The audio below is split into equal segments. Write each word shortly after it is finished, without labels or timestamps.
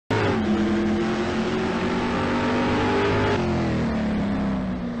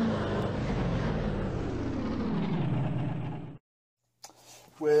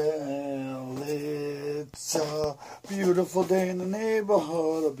Well, it's a beautiful day in the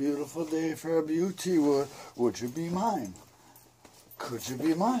neighborhood, a beautiful day for a beauty. Would you be mine? Could you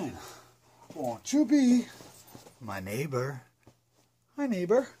be mine? Won't you be my neighbor? Hi,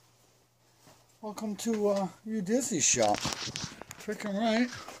 neighbor. Welcome to U Dizzy's shop. Freaking right.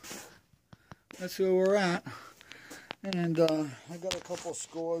 That's where we're at. And I got a couple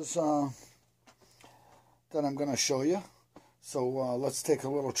scores that I'm going to show you. So let's take a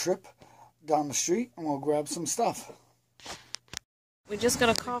little trip down the street and we'll grab some stuff. We just got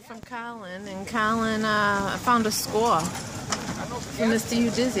a call from Colin, and Colin found a score from Mr.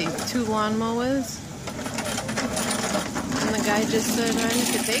 U Dizzy. 2 lawnmowers. And the guy just said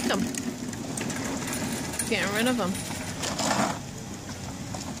he could take them. Getting rid of them.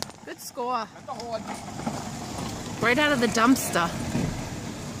 Good score. Right out of the dumpster.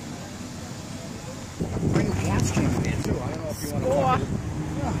 Bring the gas can in there too. I don't know if you want to.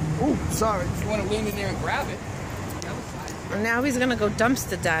 Yeah. Oh, sorry. If you want to lean in there and grab it. And now he's gonna go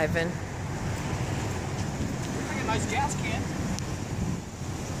dumpster diving. Bring a nice gas can.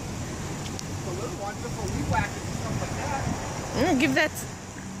 The little one, just for weed whackers and stuff like that.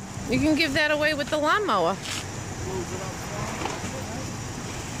 You can give that away with the lawnmower.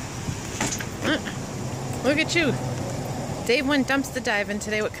 Look at you. Dave went dumpster diving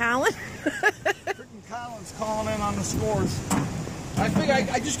today with Colin. Freaking Colin's calling in on the scores. I figured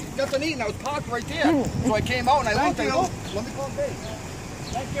I just got done eating. I was parked right there. So I came out and I looked and I go, let me call Dave.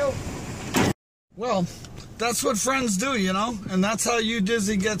 Thank you. Well, that's what friends do, you know? And that's how U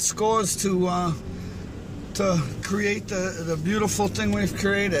Dizzy gets scores to create the beautiful thing we've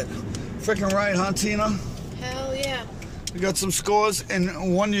created. Freaking right, huh, Tina? Hell yeah. We got some scores,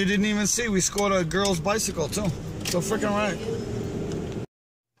 and one you didn't even see. We scored a girl's bicycle, too. So freaking right.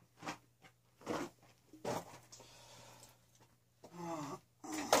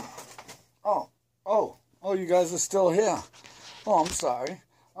 Oh, you guys are still here. Oh, I'm sorry.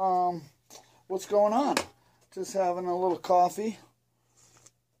 What's going on? Just having a little coffee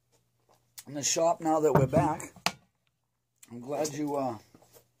in the shop now that we're back. I'm glad you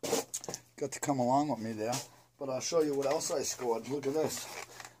got to come along with me there. But I'll show you what else I scored. Look at this.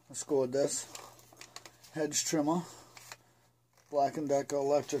 I scored this hedge trimmer, Black & Decker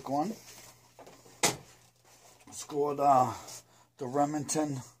electric one. I scored the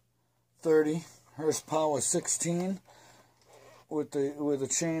Remington 30 horsepower 16 with a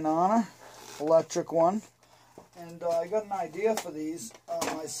chain on her, electric one. And I got an idea for these.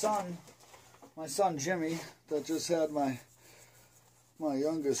 My son Jimmy, that just had my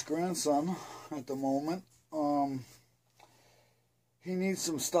youngest grandson at the moment. He needs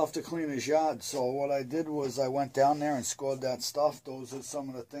some stuff to clean his yard. So what I did was I went down there and scored that stuff. Those are some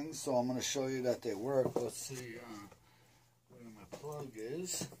of the things. So I'm going to show you that they work. Let's see where my plug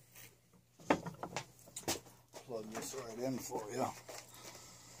is. Plug this right in for you.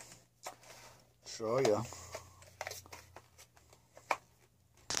 Show you.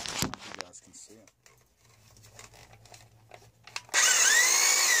 You guys can see it.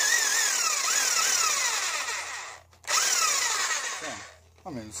 I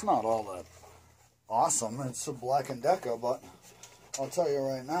mean, it's not all that awesome. It's a Black & Decker, but I'll tell you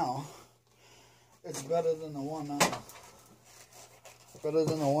right now, it's better than the one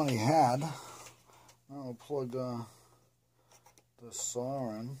he had. I'll plug the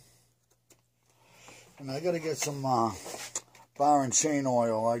saw in. And I got to get some bar and chain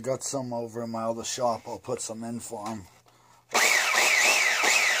oil. I got some over in my other shop. I'll put some in for him.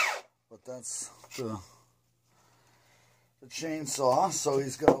 But that's the chainsaw. So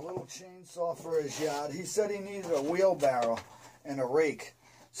he's got a little chainsaw for his yard. He said he needed a wheelbarrow and a rake.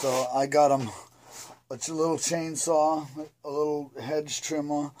 So I got him a little chainsaw, a little hedge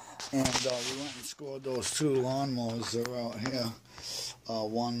trimmer, and we went and scored those 2 lawnmowers. They're out here,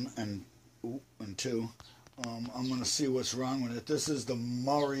 1 and 2. I'm going to see what's wrong with it. This is the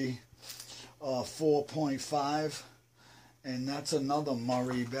Murray 4.5. And that's another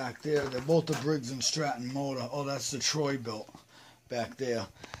Murray back there. They're both the Briggs & Stratton motor. Oh, that's the Troy built back there.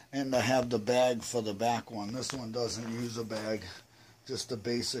 And I have the bag for the back one. This one doesn't use a bag, just the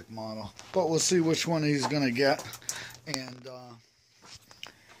basic model. But we'll see which one he's going to get. And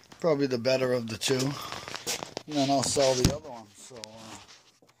probably the better of the 2. And then I'll sell the other one. So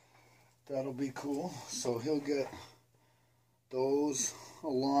that'll be cool. So he'll get those, a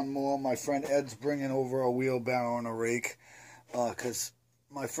lawnmower. My friend Ed's bringing over a wheelbarrow and a rake, because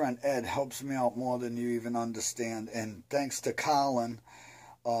my friend Ed helps me out more than you even understand. And thanks to Colin,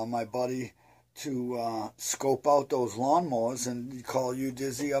 my buddy, to scope out those lawnmowers and call U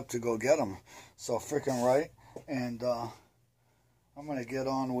Dizzy up to go get them. So freaking right. And I'm going to get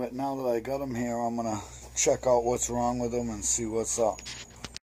on with, now that I got them here, I'm going to check out what's wrong with them and see what's up.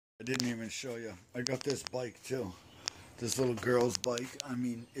 I didn't even show you. I got this bike too. This little girl's bike. I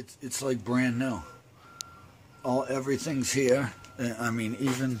mean, it's like brand new. Everything's here. I mean,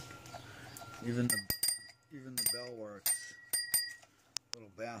 even the bell works. Little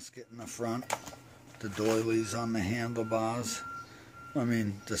basket in the front. The doilies on the handlebars. I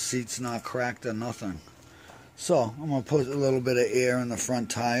mean, the seat's not cracked or nothing. So, I'm going to put a little bit of air in the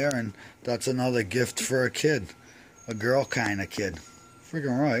front tire, and that's another gift for a kid. A girl kind of kid.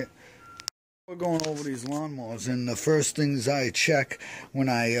 Freaking right. We're going over these lawnmowers, and the first things I check when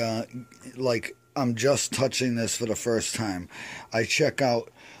I'm just touching this for the first time, I check out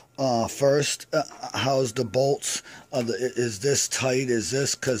first, how's the bolts, is this tight, is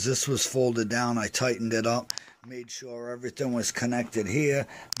this, because this was folded down, I tightened it up, made sure everything was connected here,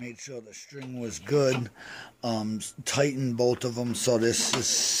 made sure the string was good, tightened both of them so this is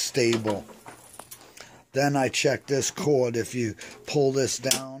stable. Then I check this cord. If you pull this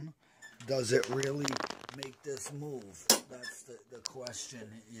down, does it really make this move? That's the question,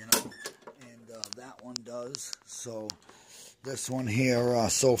 you know, and that one does. So this one here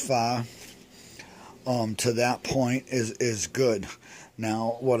so far to that point is good.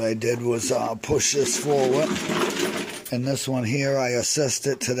 Now what I did was push this forward, and this one here I assessed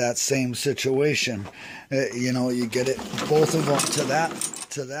it to that same situation. You know, you get it both of them to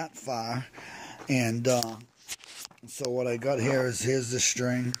that far, and so what I got here is, here's the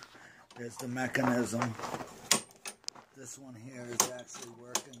string, there's the mechanism. This one here is actually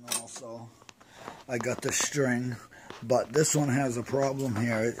working also. I got the string, but this one has a problem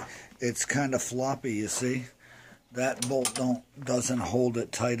here. It's kind of floppy, you see. That bolt doesn't hold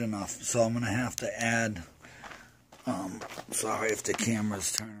it tight enough, so I'm going to have to add, sorry if the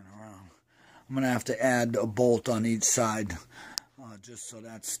camera's turning around. I'm going to have to add a bolt on each side, just so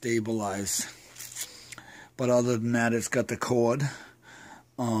that's stabilized. But other than that, it's got the cord.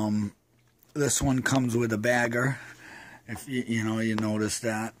 This one comes with a bagger, if you know, you notice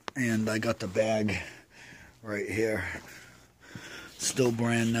that. And I got the bag right here, still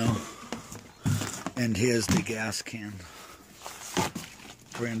brand new. And here's the gas can,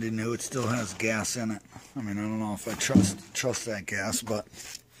 brand new. It still has gas in it. I mean, I don't know if I trust that gas, but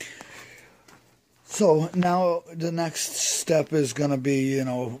so now the next step is going to be, you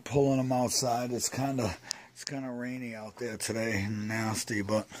know, pulling them outside. It's kind of rainy out there today and nasty,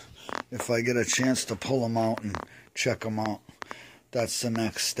 but if I get a chance to pull them out and check them out, that's the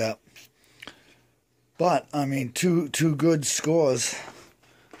next step. But I mean, two good scores.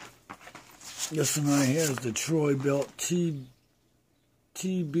 This one right here is the Troy-Bilt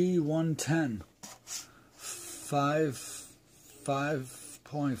TB110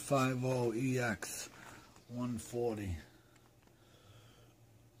 5.50 EX 140.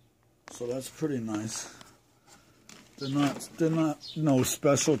 So that's pretty nice. They're not no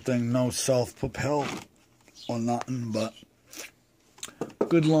special thing, no self-propel or nothing, but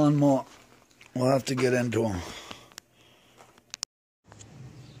good lawnmower. We'll have to get into them.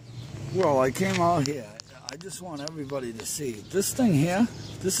 Well, I came out here. I just want everybody to see. This thing here,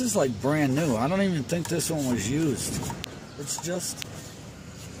 this is like brand new. I don't even think this one was used. It's just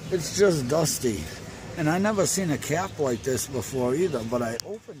dusty. And I never seen a cap like this before either, but I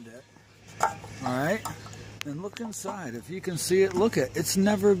opened it. Alright? And look inside. If you can see it, look at it. It's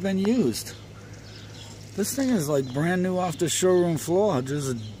never been used. This thing is like brand new off the showroom floor,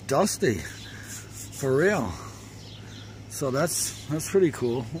 just dusty. For real. So that's pretty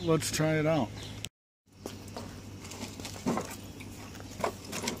cool. Let's try it out.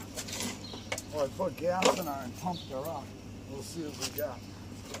 Well, I put gas in her and pumped her up. We'll see what we got.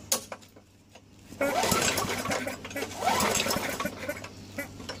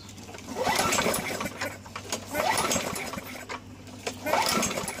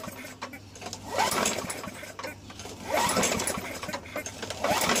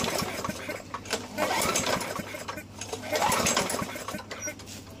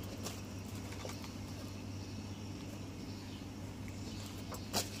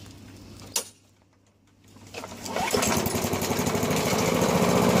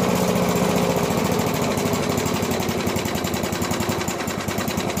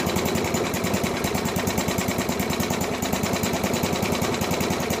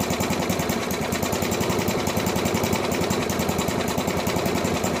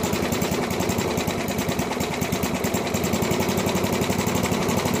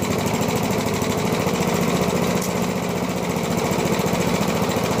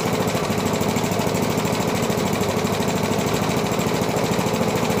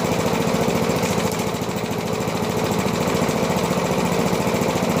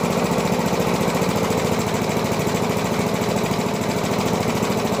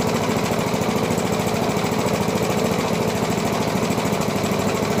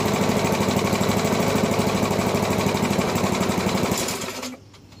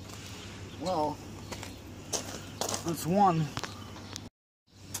 done.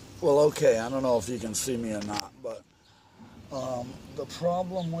 Well, okay, I don't know if you can see me or not, but the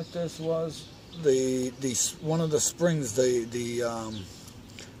problem with this was one of the springs, the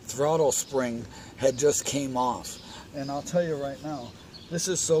throttle spring had just came off. And I'll tell you right now, this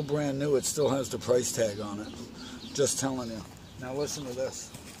is so brand new, it still has the price tag on it. Just telling you. Now listen to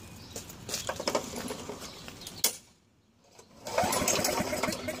this.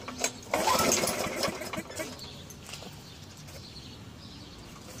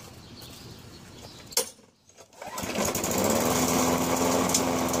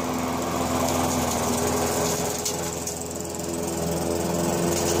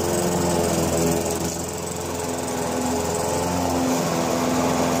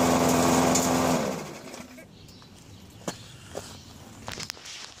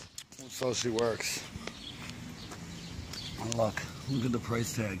 So she works. And look at the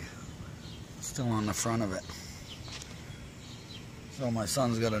price tag. Still on the front of it. So my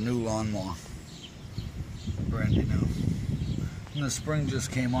son's got a new lawnmower. Brand new. And the spring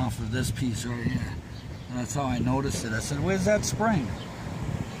just came off of this piece right here. And that's how I noticed it. I said, where's that spring?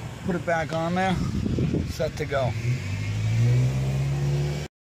 Put it back on there. Set to go.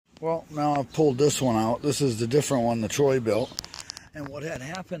 Well, now I've pulled this one out. This is the different one the Troy built. And what had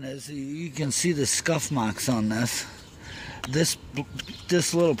happened is, you can see the scuff marks on this. This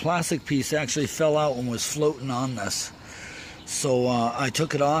little plastic piece actually fell out and was floating on this. So I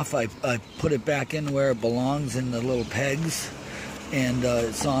took it off. I put it back in where it belongs, in the little pegs, and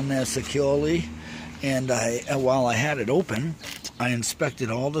it's on there securely. And while I had it open, I inspected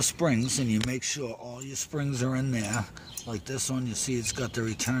all the springs, and you make sure all your springs are in there. Like this one, you see it's got the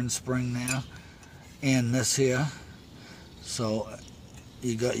return spring there, and this here. So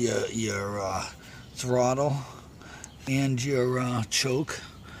you got your throttle and your choke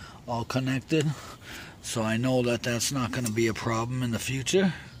all connected. So I know that that's not going to be a problem in the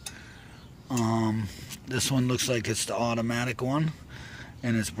future. This one looks like it's the automatic one,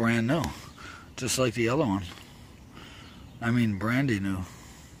 and it's brand new, just like the other one. I mean, brandy new.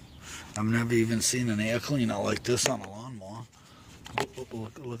 I've never even seen an air cleaner like this on a lawnmower.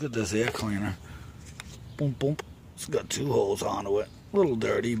 Look at this air cleaner. Boom, boom. It's got 2 holes onto it. A little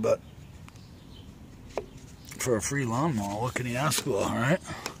dirty, but for a free lawnmower, what can you ask for, alright?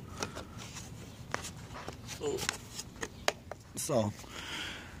 So,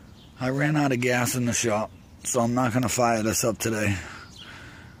 I ran out of gas in the shop, so I'm not going to fire this up today.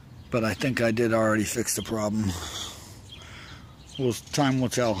 But I think I did already fix the problem. Well, time will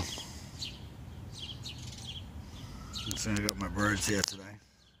tell. Let's see, I got my birds here today.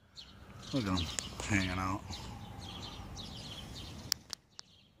 Look at them hanging out.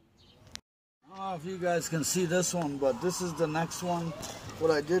 I don't know if you guys can see this one, but this is the next one.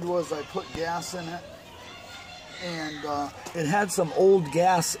 What I did was I put gas in it, and it had some old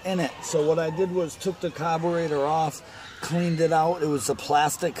gas in it. So what I did was took the carburetor off, cleaned it out. It was a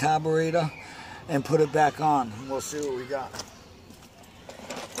plastic carburetor, and put it back on. We'll see what we got.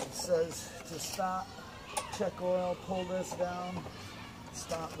 It says to start, check oil, pull this down,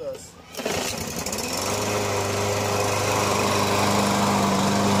 stop this.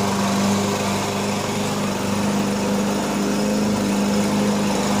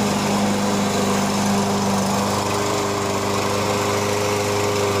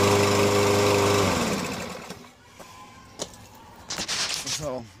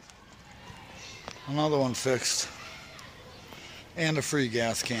 So, another one fixed, and a free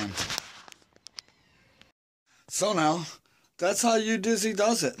gas can. So now, that's how UDizzy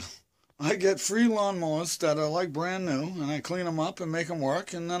does it. I get free lawnmowers that are like brand new, and I clean them up and make them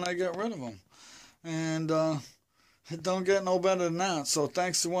work, and then I get rid of them. And it don't get no better than that. So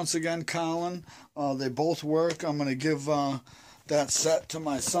thanks once again, Colin. They both work. I'm going to give that set to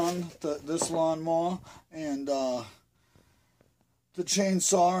my son, this lawnmower, and the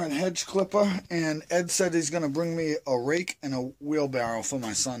chainsaw and hedge clipper. And Ed said he's going to bring me a rake and a wheelbarrow for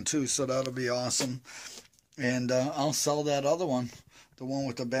my son too, so that'll be awesome. And I'll sell that other one, the one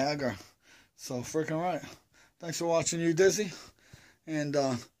with the bagger. So freaking right. Thanks for watching UDizzy. And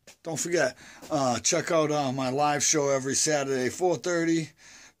don't forget, check out my live show every Saturday, 4:30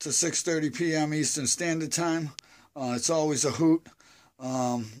 to 6:30 p.m. Eastern Standard Time. It's always a hoot.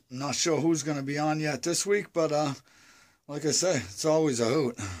 Not sure who's going to be on yet this week, but like I say, it's always a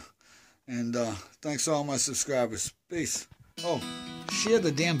hoot. And thanks to all my subscribers. Peace. Oh, share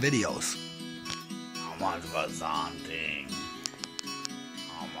the damn videos. How much was something?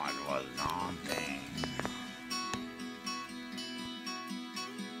 How much was something?